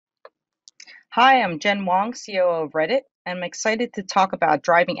Hi, I'm Jen Wong, COO of Reddit, and I'm excited to talk about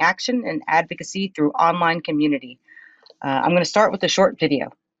driving action and advocacy through online community. I'm going to start with a short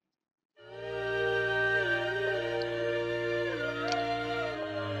video.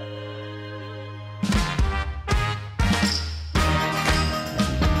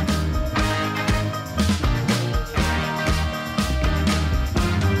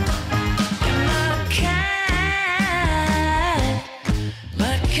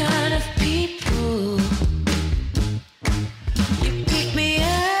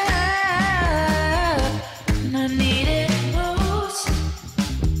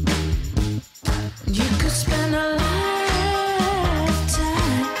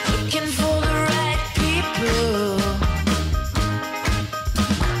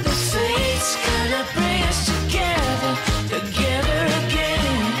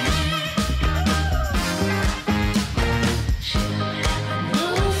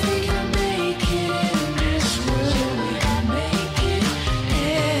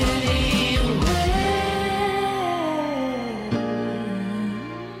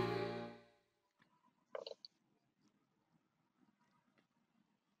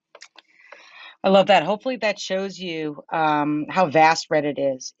 I love that. Hopefully, that shows you how vast Reddit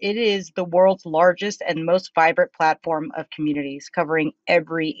is. It is the world's largest and most vibrant platform of communities covering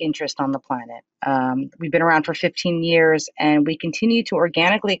every interest on the planet. We've been around for 15 years and we continue to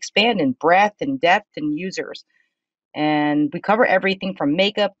organically expand in breadth and depth and users. And we cover everything from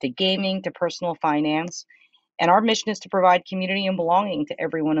makeup to gaming to personal finance. And our mission is to provide community and belonging to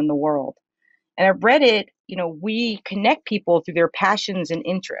everyone in the world. And at Reddit, we connect people through their passions and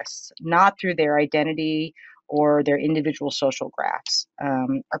interests, not through their identity or their individual social graphs.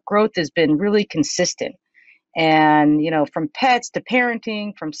 Our growth has been really consistent. And, from pets to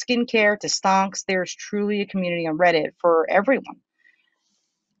parenting, from skincare to stonks, there's truly a community on Reddit for everyone.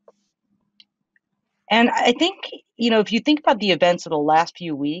 And I think, if you think about the events of the last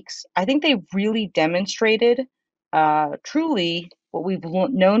few weeks, I think they really demonstrated truly what we've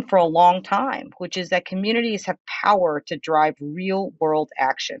known for a long time, which is that communities have power to drive real world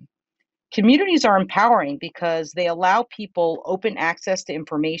action. Communities are empowering because they allow people open access to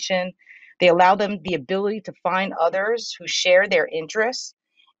information. They allow them the ability to find others who share their interests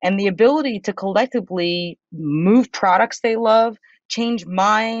and the ability to collectively move products they love, change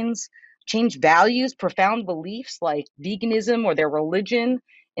minds, change values, profound beliefs like veganism or their religion,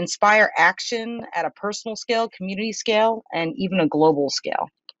 inspire action at a personal scale, community scale, and even a global scale.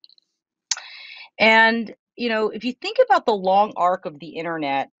 And, if you think about the long arc of the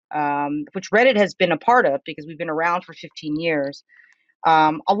internet, which Reddit has been a part of because we've been around for 15 years,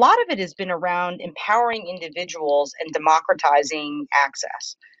 a lot of it has been around empowering individuals and democratizing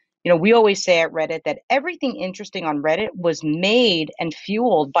access. We always say at Reddit that everything interesting on Reddit was made and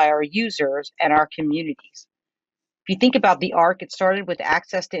fueled by our users and our communities. If you think about the arc, it started with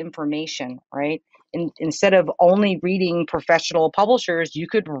access to information, right? Instead of only reading professional publishers, you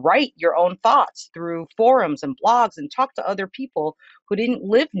could write your own thoughts through forums and blogs and talk to other people who didn't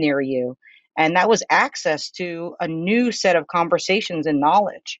live near you. And that was access to a new set of conversations and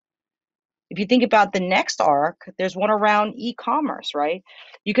knowledge. If you think about the next arc, there's one around e-commerce, right?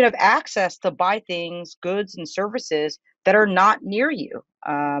 You could have access to buy things, goods, and services that are not near you.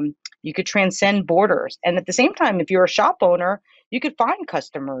 You could transcend borders. And at the same time, if you're a shop owner, you could find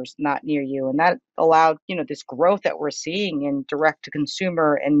customers not near you. And that allowed, this growth that we're seeing in direct to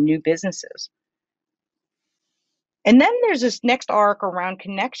consumer and new businesses. And then there's this next arc around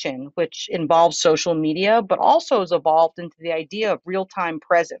connection, which involves social media, but also has evolved into the idea of real-time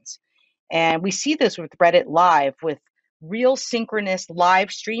presence. And we see this with Reddit Live, with real synchronous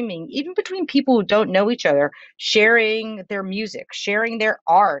live streaming, even between people who don't know each other, sharing their music, sharing their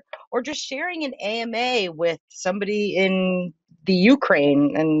art, or just sharing an AMA with somebody in the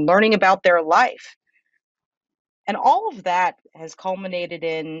Ukraine and learning about their life. And all of that has culminated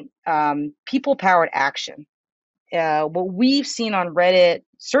in people-powered action. What we've seen on Reddit,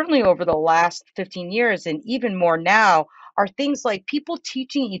 certainly over the last 15 years and even more now, are things like people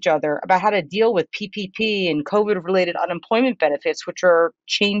teaching each other about how to deal with PPP and COVID-related unemployment benefits, which are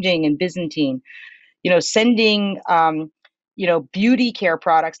changing in Byzantine. Sending beauty care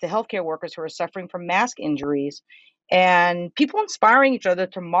products to healthcare workers who are suffering from mask injuries, and people inspiring each other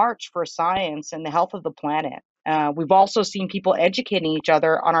to march for science and the health of the planet. We've also seen people educating each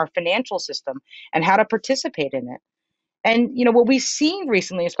other on our financial system and how to participate in it. And what we've seen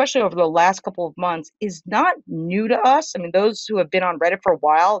recently, especially over the last couple of months, is not new to us. I mean, those who have been on Reddit for a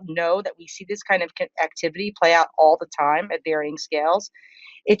while know that we see this kind of activity play out all the time at varying scales.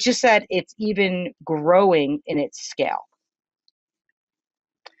 It's just that it's even growing in its scale.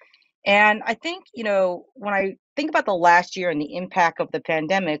 And I think, when I think about the last year and the impact of the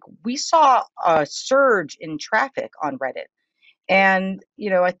pandemic, we saw a surge in traffic on Reddit. And,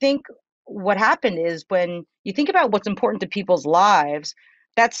 I think what happened is when you think about what's important to people's lives,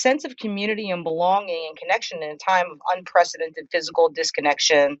 that sense of community and belonging and connection in a time of unprecedented physical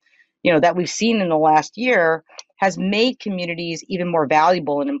disconnection, that we've seen in the last year has made communities even more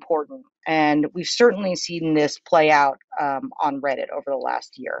valuable and important. And we've certainly seen this play out on Reddit over the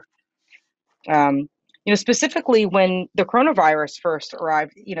last year. Um, Specifically when the coronavirus first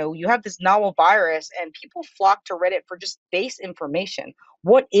arrived, you have this novel virus and people flock to Reddit for just base information.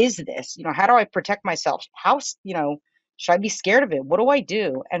 What is this? How do I protect myself? Should I be scared of it? What do I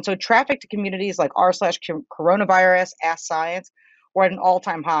do? And so traffic to communities like r/coronavirus, Ask Science, were at an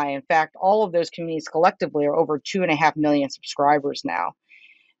all-time high. In fact, all of those communities collectively are over 2.5 million subscribers now.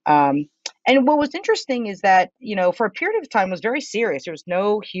 Um, and what was interesting is that, for a period of time it was very serious. There was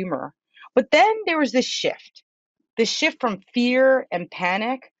no humor. But then there was this shift from fear and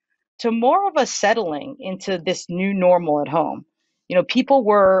panic to more of a settling into this new normal at home. People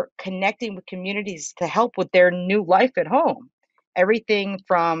were connecting with communities to help with their new life at home. Everything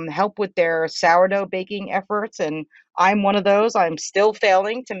from help with their sourdough baking efforts, and I'm one of those. I'm still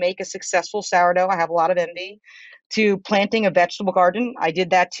failing to make a successful sourdough. I have a lot of envy. To planting a vegetable garden. I did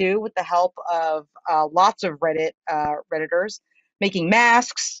that too with the help of lots of Redditors, making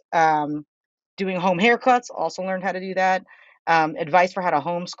masks, doing home haircuts, also learned how to do that. Advice for how to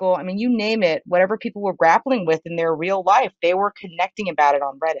homeschool. I mean, you name it, whatever people were grappling with in their real life, they were connecting about it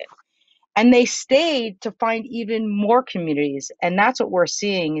on Reddit. And they stayed to find even more communities. And that's what we're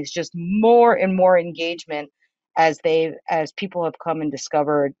seeing is just more and more engagement as people have come and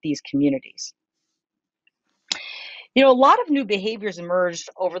discovered these communities. A lot of new behaviors emerged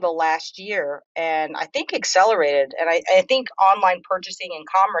over the last year and I think accelerated. And I think online purchasing and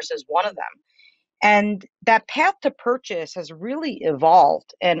commerce is one of them. And that path to purchase has really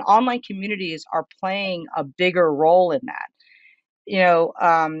evolved, and online communities are playing a bigger role in that. You know,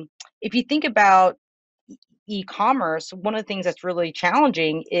 um, if you think about e-commerce, one of the things that's really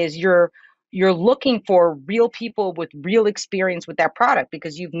challenging is you're looking for real people with real experience with that product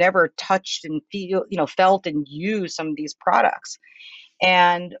because you've never touched and felt and used some of these products.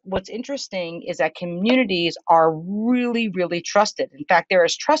 And what's interesting is that communities are really, really trusted. In fact, they're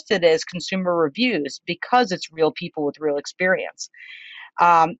as trusted as consumer reviews because it's real people with real experience.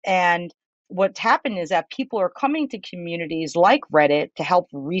 And what's happened is that people are coming to communities like Reddit to help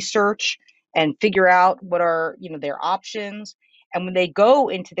research and figure out what are their options. And when they go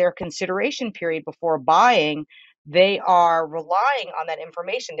into their consideration period before buying, they are relying on that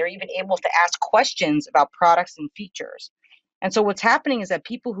information. They're even able to ask questions about products and features. And so what's happening is that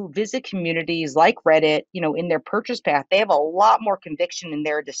people who visit communities like Reddit, in their purchase path, they have a lot more conviction in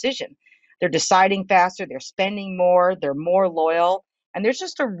their decision. They're deciding faster, they're spending more, they're more loyal, and there's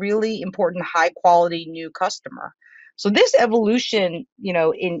just a really important high quality new customer. So this evolution,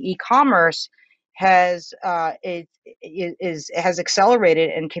 in e-commerce has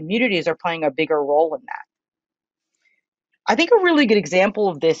accelerated, and communities are playing a bigger role in that. I think a really good example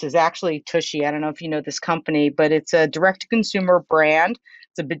of this is actually Tushy. I don't know if you know this company, but it's a direct to consumer brand.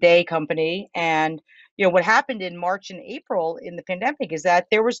 It's a bidet company. And what happened in March and April in the pandemic is that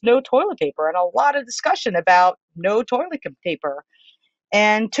there was no toilet paper and a lot of discussion about no toilet paper.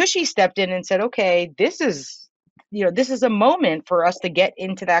 And Tushy stepped in and said, okay, this is a moment for us to get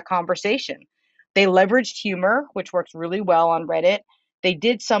into that conversation. They leveraged humor, which works really well on Reddit. They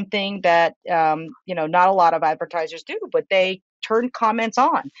did something that, not a lot of advertisers do, but they turned comments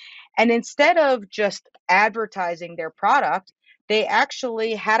on. And instead of just advertising their product, they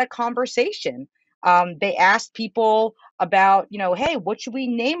actually had a conversation. They asked people about, hey, what should we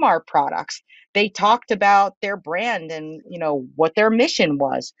name our products? They talked about their brand and, what their mission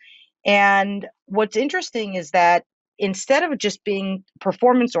was. And what's interesting is that instead of just being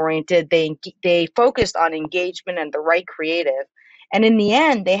performance oriented, they focused on engagement and the right creative. And in the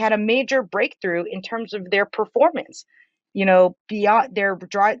end, they had a major breakthrough in terms of their performance. Beyond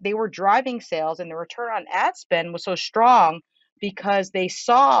they were driving sales, and the return on ad spend was so strong because they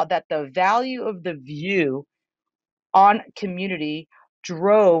saw that the value of the view on community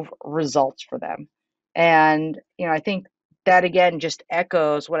drove results for them. And, I think that again just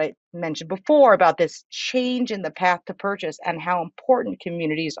echoes what I mentioned before about this change in the path to purchase and how important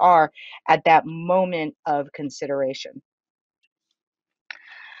communities are at that moment of consideration.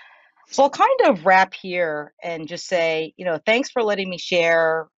 So I'll kind of wrap here and just say, thanks for letting me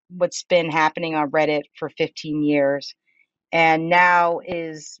share what's been happening on Reddit for 15 years. and now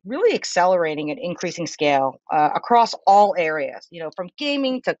is really accelerating at increasing scale across all areas, from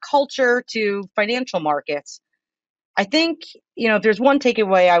gaming to culture to financial markets. I think, if there's one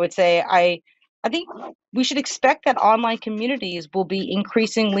takeaway, I would say I think we should expect that online communities will be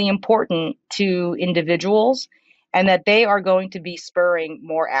increasingly important to individuals and that they are going to be spurring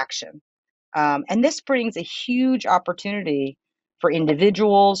more action. And this brings a huge opportunity for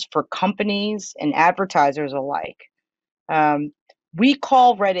individuals, for companies, and advertisers alike. Um, we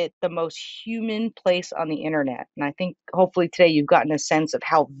call Reddit the most human place on the internet. And I think hopefully today you've gotten a sense of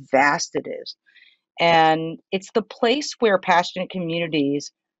how vast it is. And it's the place where passionate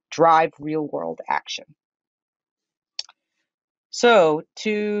communities drive real world action. So,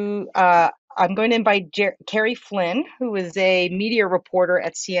 I'm going to invite Kerry Flynn, who is a media reporter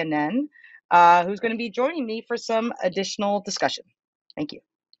at CNN, who's going to be joining me for some additional discussion. Thank you.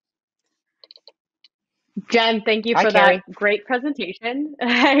 Jen, thank you Hi, for that Kerry. great presentation.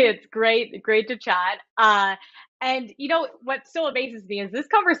 It's great to chat. And what so amazes me is this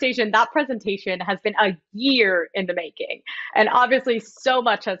conversation, that presentation has been a year in the making. And obviously, so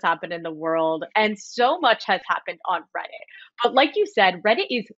much has happened in the world and so much has happened on Reddit. But like you said, Reddit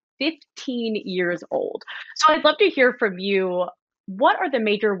is 15 years old. So I'd love to hear from you. What are the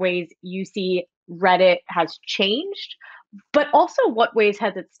major ways you see Reddit has changed, but also what ways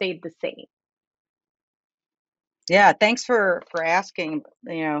has it stayed the same? Yeah, thanks for asking.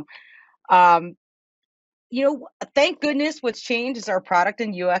 Um, thank goodness what's changed is our product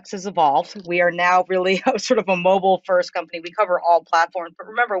and UX has evolved. We are now really sort of a mobile first company. We cover all platforms, but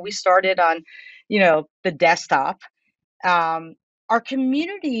remember, we started on, the desktop. um, our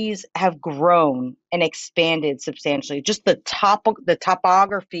communities have grown and expanded substantially. Just the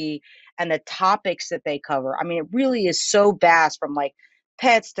topography and the topics that they cover. I mean, it really is so vast, from like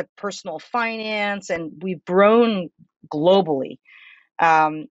pets to personal finance, and we've grown globally.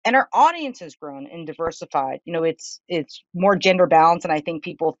 And our audience has grown and diversified. It's more gender balanced than I think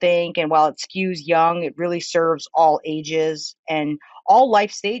people think. And while it skews young, it really serves all ages and all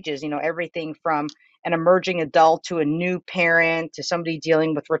life stages. Everything from an emerging adult to a new parent to somebody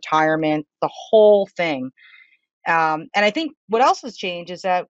dealing with retirement, the whole thing. And I think what else has changed is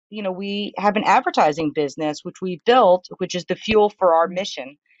that we have an advertising business which we built, which is the fuel for our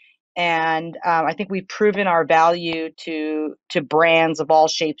mission. And I think we've proven our value to brands of all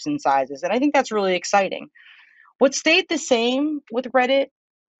shapes and sizes, and I think that's really exciting. What stayed the same with Reddit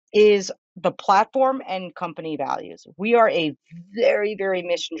is the platform and company values. We are a very, very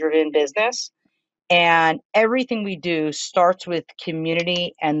mission driven business, and everything we do starts with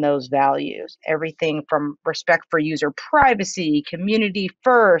community and those values. Everything from respect for user privacy, community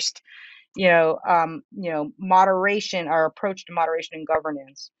first, moderation, our approach to moderation and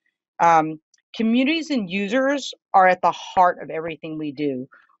governance. Um, Communities and users are at the heart of everything we do.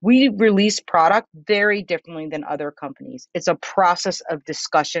 We release product very differently than other companies. It's a process of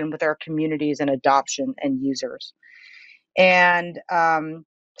discussion with our communities and adoption and users. And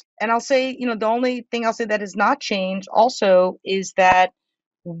and I'll say, the only thing I'll say that has not changed also is that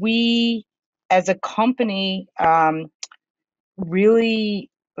we, as a company, really,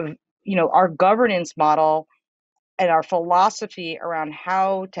 our governance model and our philosophy around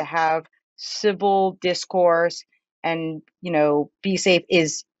how to have civil discourse and be safe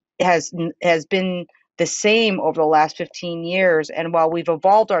has been the same over the last 15 years. And while we've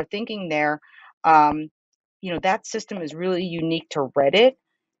evolved our thinking there, um, that system is really unique to Reddit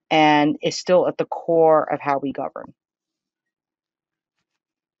and is still at the core of how we govern.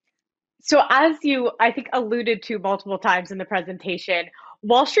 So, as you, I think, alluded to multiple times in the presentation,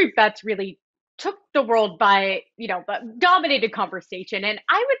 Wall Street Bets really took the world by, dominated conversation. And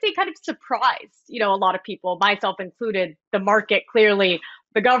I would say kind of surprised, a lot of people, myself included, the market, clearly,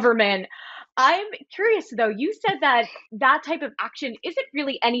 the government. I'm curious though, you said that that type of action isn't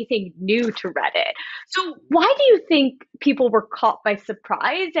really anything new to Reddit. So why do you think people were caught by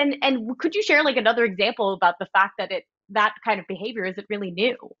surprise? And could you share like another example about the fact that that kind of behavior isn't really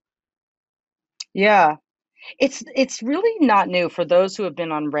new? Yeah, it's really not new for those who have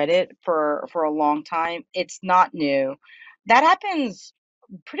been on Reddit for a long time. It's not new. That happens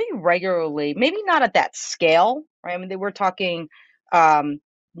pretty regularly, maybe not at that scale, right? I mean, they were talking um,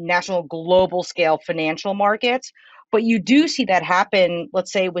 national, global scale financial markets, but you do see that happen,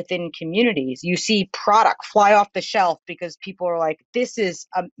 let's say, within communities. You see product fly off the shelf because people are like, this is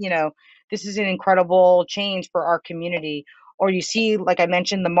an incredible change for our community. Or you see, like I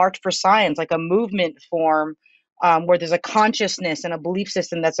mentioned, the March for Science, like a movement form where there's a consciousness and a belief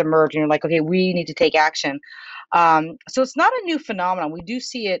system that's emerging. You're like, okay, we need to take action. So it's not a new phenomenon. We do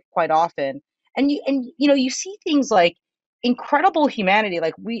see it quite often, and you see things like incredible humanity.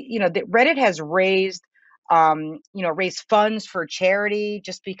 Like that Reddit has raised funds for charity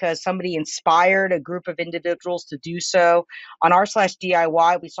just because somebody inspired a group of individuals to do so. On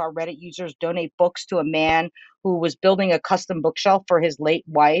r/DIY, we saw Reddit users donate books to a man who was building a custom bookshelf for his late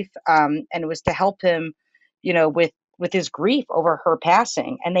wife, and it was to help him, with his grief over her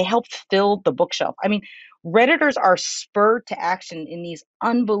passing. And they helped fill the bookshelf. I mean, Redditors are spurred to action in these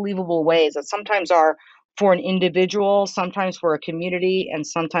unbelievable ways that sometimes are for an individual, sometimes for a community, and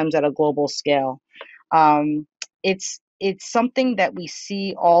sometimes at a global scale. Um, it's something that we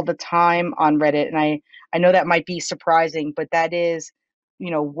see all the time on Reddit, and I know that might be surprising, but that is,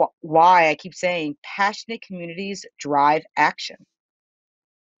 why I keep saying passionate communities drive action.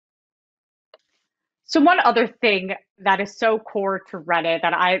 So one other thing that is so core to Reddit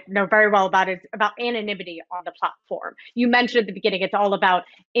that I know very well about is about anonymity on the platform. You mentioned at the beginning it's all about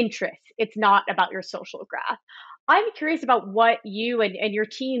interest. It's not about your social graph. I'm curious about what you and your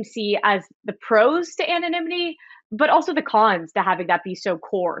team see as the pros to anonymity, but also the cons to having that be so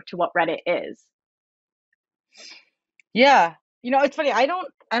core to what Reddit is. Yeah. It's funny. I don't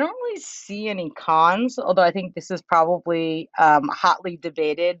really see any cons, although I think this is probably hotly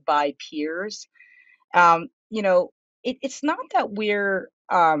debated by peers. Um, you know, it's not that we're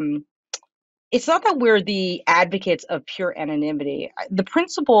the advocates of pure anonymity. The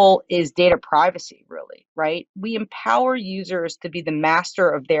principle is data privacy, really, right? We empower users to be the master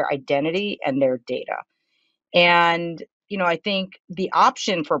of their identity and their data. And, I think the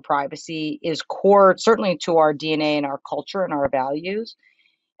option for privacy is core, certainly to our DNA and our culture and our values.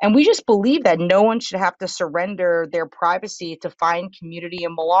 And we just believe that no one should have to surrender their privacy to find community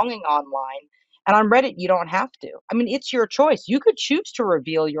and belonging online. And on Reddit, you don't have to. I mean, it's your choice. You could choose to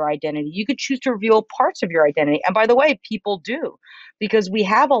reveal your identity. You could choose to reveal parts of your identity. And by the way, people do, because we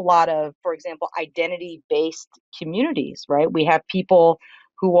have a lot of, for example, identity based communities, right? We have people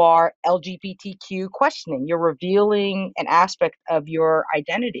who are LGBTQ questioning. You're revealing an aspect of your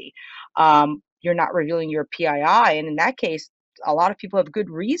identity. You're not revealing your PII. And in that case, a lot of people have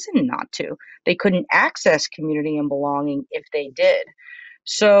good reason not to. They couldn't access community and belonging if they did.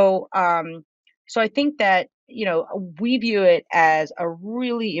 So, so I think that we view it as a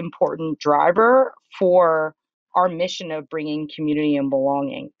really important driver for our mission of bringing community and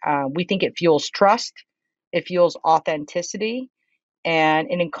belonging. We think it fuels trust, it fuels authenticity, and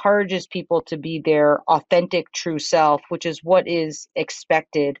it encourages people to be their authentic, true self, which is what is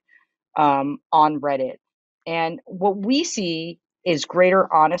expected on Reddit. And what we see is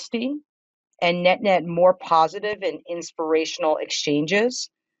greater honesty and net more positive and inspirational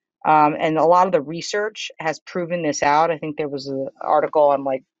exchanges. And a lot of the research has proven this out. I think there was an article on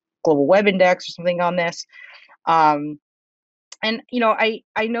like Global Web Index or something on this. Um, and I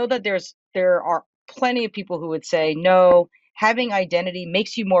know that there are plenty of people who would say no, having identity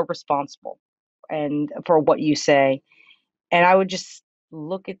makes you more responsible and for what you say. And I would just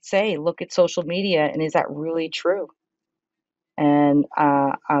look at social media, and is that really true? And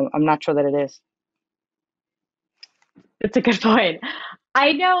I'm not sure that it is. That's a good point.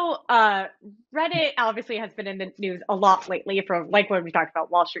 I know Reddit obviously has been in the news a lot lately from like when we talked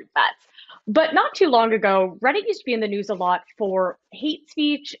about Wall Street bets. But not too long ago, Reddit used to be in the news a lot for hate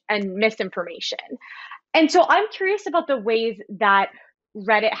speech and misinformation. And so I'm curious about the ways that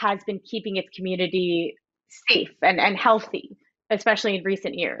Reddit has been keeping its community safe and healthy, especially in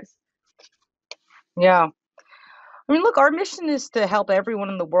recent years. Yeah. I mean, look, our mission is to help everyone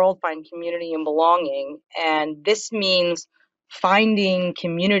in the world find community and belonging. And this means finding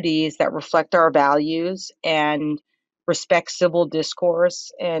communities that reflect our values and respect civil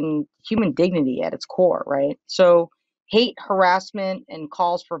discourse and human dignity at its core, right? So hate, harassment, and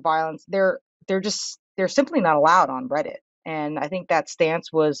calls for violence, they're simply not allowed on Reddit. And I think that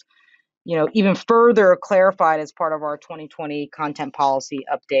stance was even further clarified as part of our 2020 content policy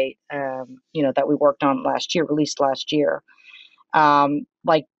update, that we worked on last year, released last year.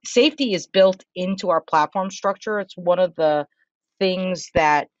 Like safety is built into our platform structure. It's one of the things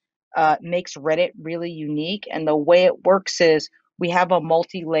that makes Reddit really unique. And the way it works is we have a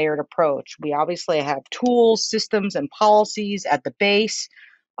multi-layered approach. We obviously have tools, systems, and policies at the base,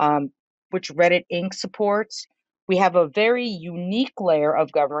 which Reddit Inc. supports. We have a very unique layer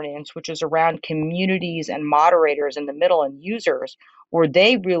of governance, which is around communities and moderators in the middle and users, where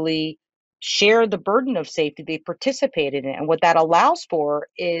they really share the burden of safety. They participate in it. And what that allows for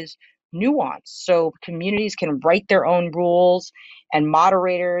is nuance. So communities can write their own rules and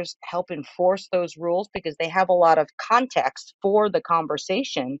moderators help enforce those rules because they have a lot of context for the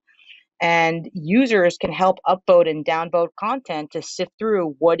conversation. And users can help upvote and downvote content to sift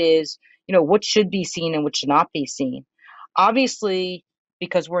through what should be seen and what should not be seen. Obviously,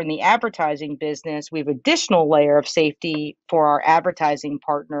 because we're in the advertising business, we have additional layer of safety for our advertising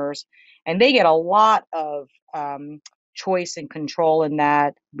partners, and they get a lot of choice and control in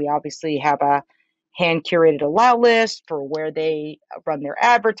that. We obviously have a hand curated allow list for where they run their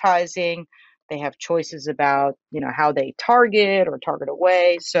advertising. They have choices about how they target or target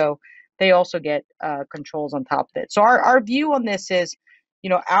away. So they also get controls on top of it. So our view on this is,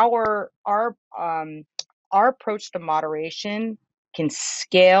 our approach to moderation can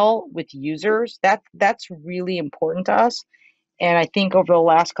scale with users. That's really important to us. And I think over the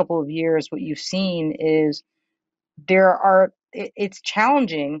last couple of years, what you've seen is it's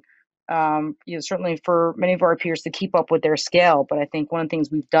challenging, certainly for many of our peers to keep up with their scale. But I think one of the things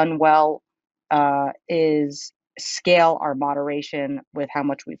we've done well is scale our moderation with how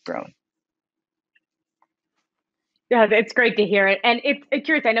much we've grown. Yeah, it's great to hear it. And it's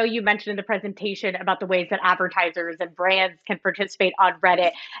curious. I know you mentioned in the presentation about the ways that advertisers and brands can participate on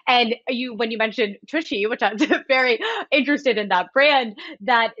Reddit. And when you mentioned Tushy, which I was very interested in that brand,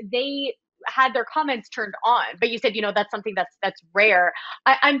 that they had their comments turned on. But you said, that's something that's rare.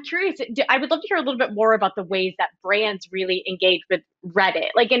 I'm curious. I would love to hear a little bit more about the ways that brands really engage with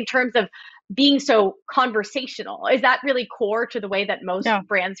Reddit, like in terms of being so conversational. Is that really core to the way that most Yeah.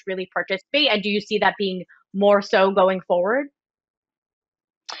 brands really participate? And do you see that being more so going forward?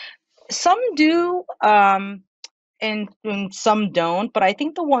 Some do, and some don't, but I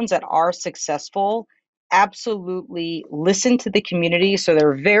think the ones that are successful absolutely listen to the community. So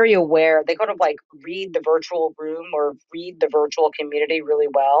they're very aware. They kind of like read the virtual room or read the virtual community really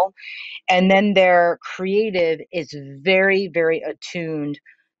well. And then their creative is very, very attuned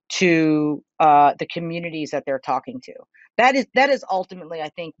to the communities that they're talking to. That is ultimately, I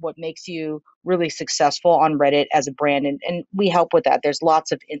think, what makes you really successful on Reddit as a brand, and we help with that. There's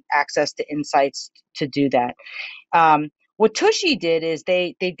lots of access to insights to do that. What Tushy did is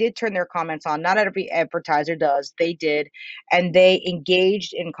they did turn their comments on. Not every advertiser does. They did, and they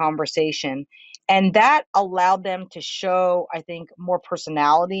engaged in conversation, and that allowed them to show, I think, more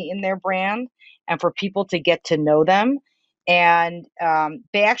personality in their brand, and for people to get to know them. And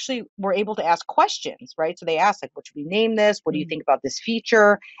they actually were able to ask questions, right? So they asked, like, "What should we name this? What do you Mm. think about this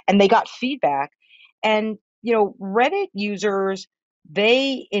feature?" And they got feedback. And Reddit users,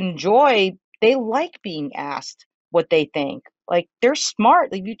 they like being asked what they think. Like, they're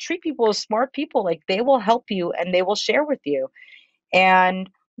smart. Like, you treat people as smart people, like they will help you and they will share with you. And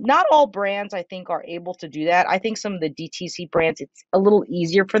not all brands, I think, are able to do that. I think some of the DTC brands, it's a little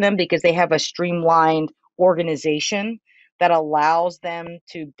easier for them because they have a streamlined organization that allows them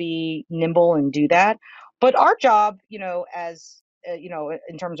to be nimble and do that. But our job, as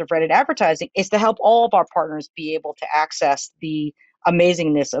in terms of Reddit advertising, is to help all of our partners be able to access the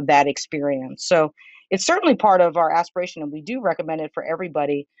amazingness of that experience. So it's certainly part of our aspiration, and we do recommend it for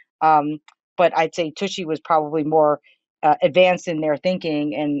everybody. But I'd say Tushy was probably more advanced in their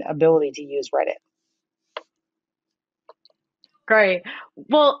thinking and ability to use Reddit. Great.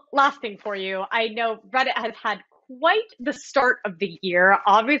 Well, last thing for you. I know Reddit has had quite the start of the year.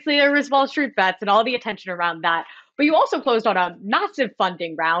 Obviously, there was Wall Street bets and all the attention around that. But you also closed on a massive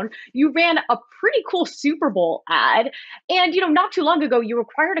funding round. You ran a pretty cool Super Bowl ad. And, not too long ago, you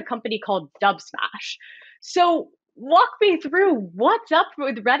acquired a company called Dubsmash. So walk me through what's up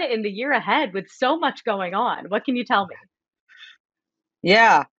with Reddit in the year ahead with so much going on. What can you tell me?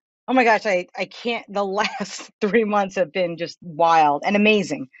 Yeah. Oh my gosh, I can't. The last 3 months have been just wild and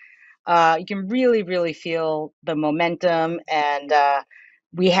amazing. You can really, really feel the momentum, and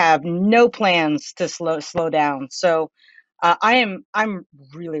we have no plans to slow down. So I'm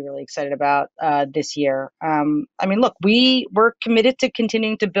really, really excited about this year. I mean, look, we're committed to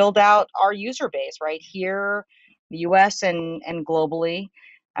continuing to build out our user base right here, the U.S. and globally.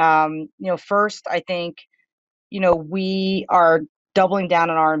 First, I think we are doubling down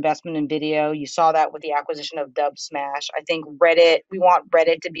on our investment in video. You saw that with the acquisition of Dubsmash. I think we want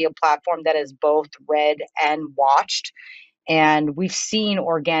Reddit to be a platform that is both read and watched. And we've seen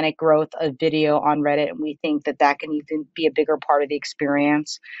organic growth of video on Reddit, and we think that that can even be a bigger part of the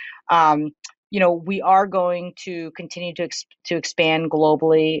experience. Um, we are going to continue to expand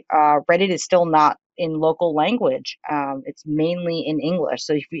globally. Reddit is still not in local language. It's mainly in English.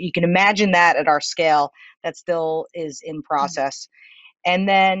 So if you can imagine that at our scale, that still is in process. And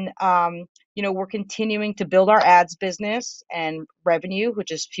then, we're continuing to build our ads business and revenue,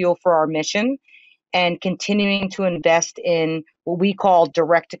 which is fuel for our mission, and continuing to invest in what we call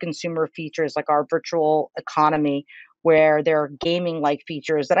direct to consumer features like our virtual economy, where there are gaming like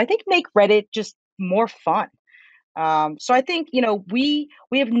features that I think make Reddit just more fun. So I think, we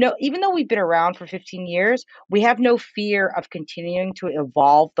have no, even though we've been around for 15 years, we have no fear of continuing to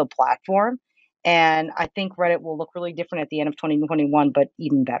evolve the platform. And I think Reddit will look really different at the end of 2021, but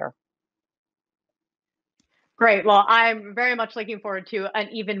even better. Great. Well, I'm very much looking forward to an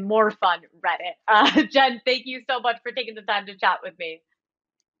even more fun Reddit. Jen, thank you so much for taking the time to chat with me.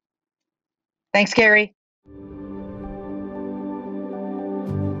 Thanks, Kerry.